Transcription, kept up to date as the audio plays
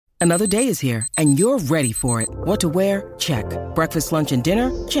Another day is here, and you're ready for it. What to wear? Check. Breakfast, lunch, and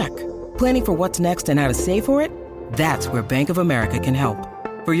dinner? Check. Planning for what's next and how to save for it? That's where Bank of America can help.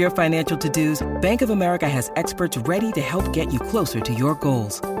 For your financial to-dos, Bank of America has experts ready to help get you closer to your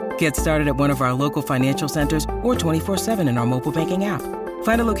goals. Get started at one of our local financial centers or 24/7 in our mobile banking app.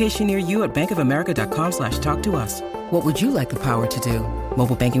 Find a location near you at bankofamerica.com/talktous. What would you like the power to do?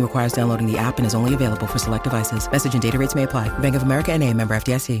 Mobile banking requires downloading the app and is only available for select devices. Message and data rates may apply. Bank of America NA, member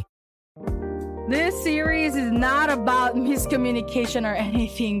FDIC. This series is not about miscommunication or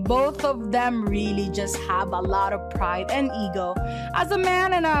anything. Both of them really just have a lot of pride and ego. As a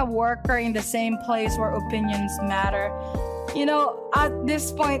man and a worker in the same place where opinions matter, at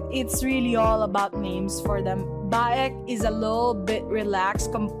this point, it's really all about names for them. Baek is a little bit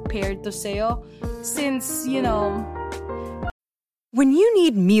relaxed compared to Seo since, When you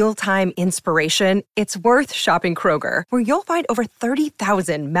need mealtime inspiration, it's worth shopping Kroger, where you'll find over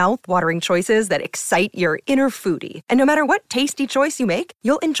 30,000 mouth-watering choices that excite your inner foodie. And no matter what tasty choice you make,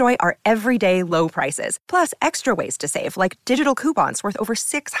 you'll enjoy our everyday low prices, plus extra ways to save, like digital coupons worth over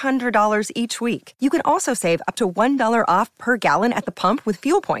 $600 each week. You can also save up to $1 off per gallon at the pump with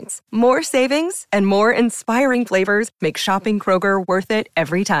fuel points. More savings and more inspiring flavors make shopping Kroger worth it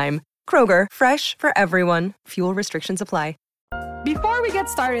every time. Kroger, fresh for everyone. Fuel restrictions apply. Before we get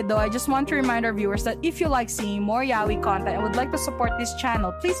started though, I just want to remind our viewers that if you like seeing more yaoi content and would like to support this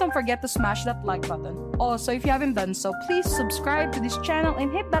channel, please don't forget to smash that like button. Also, if you haven't done so, please subscribe to this channel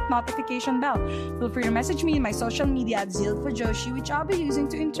and hit that notification bell. Feel free to message me in my social media at Zilfojoshi, which I'll be using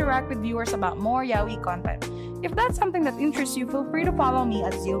to interact with viewers about more yaoi content. If that's something that interests you, feel free to follow me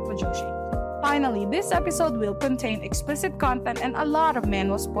at Zilfojoshi. Finally, this episode will contain explicit content and a lot of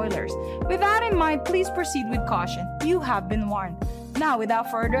manhwa spoilers. With that in mind, please proceed with caution. You have been warned. Now,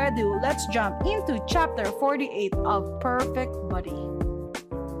 without further ado, let's jump into chapter 48 of Perfect Buddy.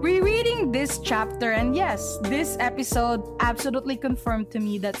 Rereading this chapter, and yes, this episode absolutely confirmed to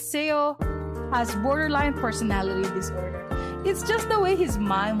me that Seo has borderline personality disorder. It's just the way his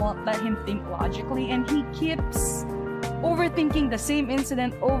mind won't let him think logically, and he keeps overthinking the same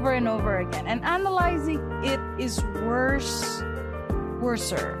incident over and over again, and analyzing it is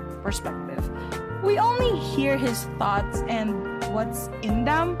worser perspective. We only hear his thoughts and what's in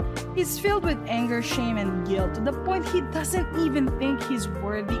them. He's filled with anger, shame, and guilt to the point he doesn't even think he's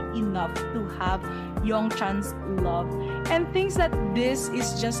worthy enough to have Young-chan's love, and thinks that this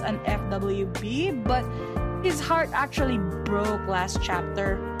is just an FWB, but his heart actually broke last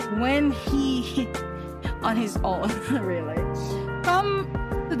chapter when he on his own, really, come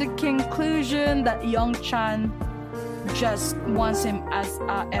to the conclusion that Young-chan just wants him as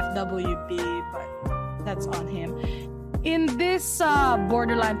a FWB, but that's on him. In this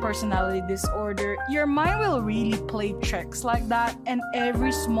borderline personality disorder, your mind will really play tricks like that, and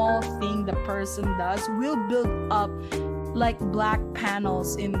every small thing the person does will build up like black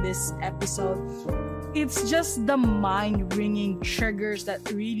panels in this episode. It's just the mind-wringing triggers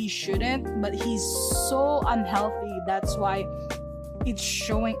that really shouldn't, but he's so unhealthy. That's why it's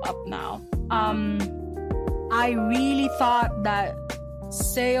showing up now. I really thought that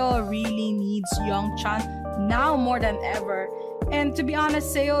Seo really needs Young-chan now more than ever. And to be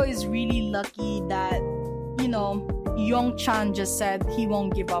honest, Seo is really lucky that, Young-chan just said he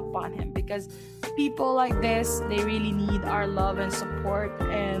won't give up on him, because people like this, they really need our love and support,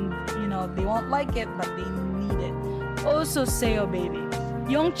 and they won't like it, but they need it. Also, Seo baby,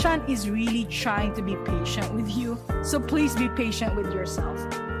 Young-chan is really trying to be patient with you, so please be patient with yourself.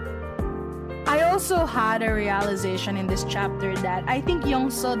 I also had a realization in this chapter that I think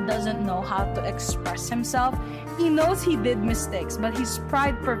Young-soo doesn't know how to express himself. He knows he did mistakes, but his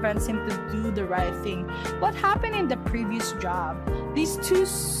pride prevents him to do the right thing. What happened in the previous job? These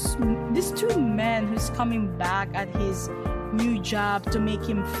two men who's coming back at his new job to make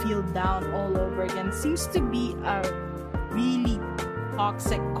him feel down all over again seems to be a really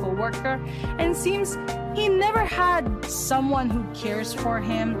toxic coworker, and seems he never had someone who cares for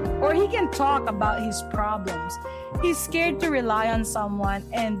him or he can talk about his problems. He's scared to rely on someone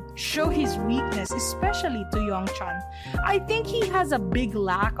and show his weakness, especially to Young-chan. I think he has a big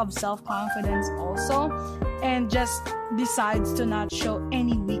lack of self-confidence also, and just decides to not show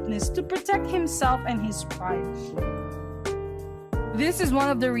any weakness to protect himself and his pride. This is one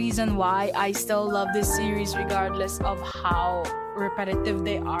of the reasons why I still love this series regardless of how repetitive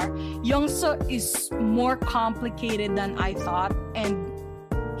they are. Young-soo is more complicated than I thought, and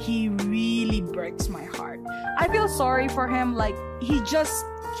he really breaks my heart. I feel sorry for him, like he just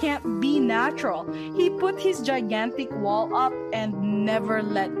can't be natural. He put his gigantic wall up and never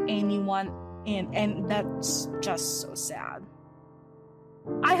let anyone in, and that's just so sad.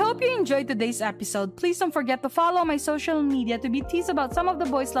 I hope you enjoyed today's episode. Please don't forget to follow my social media to be teased about some of the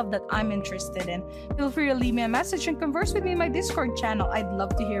boys' love that I'm interested in. Feel free to leave me a message and converse with me in my Discord channel. I'd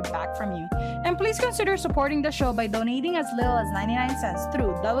love to hear back from you. And please consider supporting the show by donating as little as 99 cents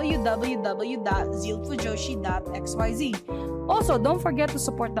through www.zilfujoshi.xyz. Also, don't forget to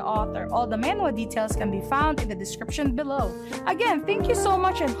support the author. All the manhwa details can be found in the description below. Again, thank you so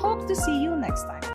much and hope to see you next time.